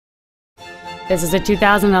This is a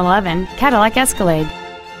 2011 Cadillac Escalade.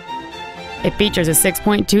 It features a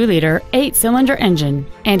 6.2-liter 8-cylinder engine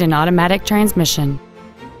and an automatic transmission.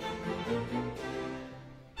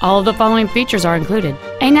 All of the following features are included: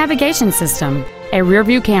 a navigation system, a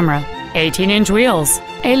rear-view camera, 18-inch wheels,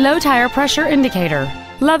 a low tire pressure indicator,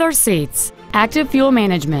 leather seats, active fuel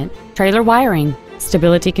management, trailer wiring,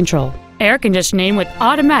 stability control, air conditioning with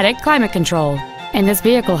automatic climate control, and this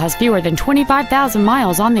vehicle has fewer than 25,000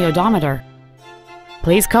 miles on the odometer.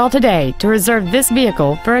 Please call today to reserve this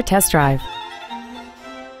vehicle for a test drive.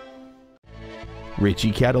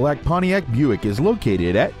 Ritchey Cadillac Pontiac Buick is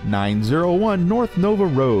located at 901 North Nova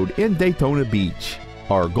Road in Daytona Beach.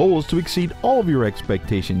 Our goal is to exceed all of your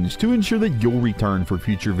expectations to ensure that you'll return for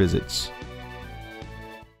future visits.